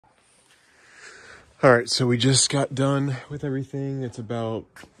All right, so we just got done with everything. It's about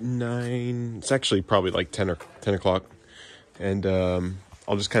 9. It's actually probably like 10 or 10 o'clock. And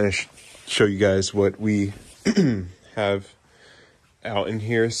I'll just kind of show you guys what we have out in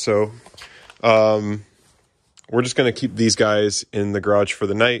here. So we're just going to keep these guys in the garage for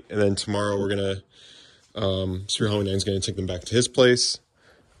the night. And then tomorrow we're going to, Sir Halloween Nine's going to take them back to his place.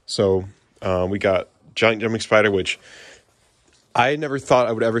 So we got giant jumping spider, which I never thought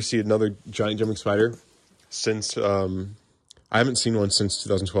I would ever see another giant jumping spider since, I haven't seen one since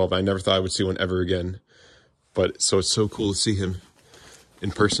 2012. I never thought I would see one ever again. But so it's so cool to see him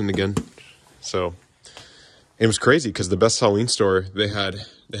in person again. So it was crazy because the Best Halloween store, they had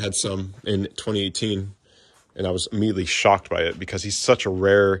some in 2018, and I was immediately shocked by it because he's such a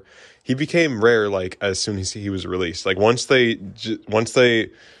rare. He became rare like as soon as he was released. Like once they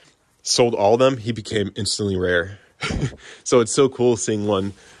sold all of them, he became instantly rare. So it's so cool seeing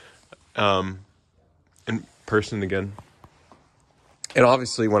one in person again. And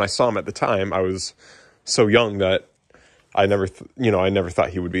obviously, when I saw him at the time, I was so young that I never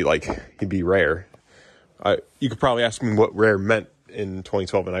thought he would be he'd be rare. You could probably ask me what rare meant in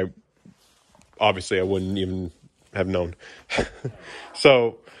 2012, and I wouldn't even have known.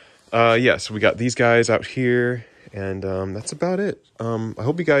 So, so we got these guys out here, and that's about it. I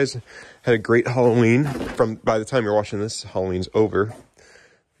hope you guys had a great Halloween. By the time you're watching this, Halloween's over.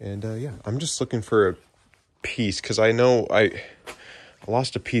 And I'm just looking for a piece because I know I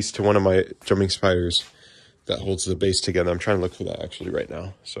lost a piece to one of my jumping spiders that holds the base together. I'm trying to look for that actually right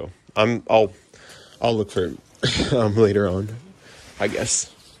now. So I'll look for it later on, I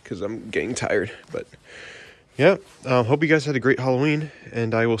guess, because I'm getting tired. But yeah, hope you guys had a great Halloween,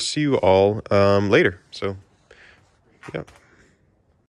 and I will see you all later. So yeah.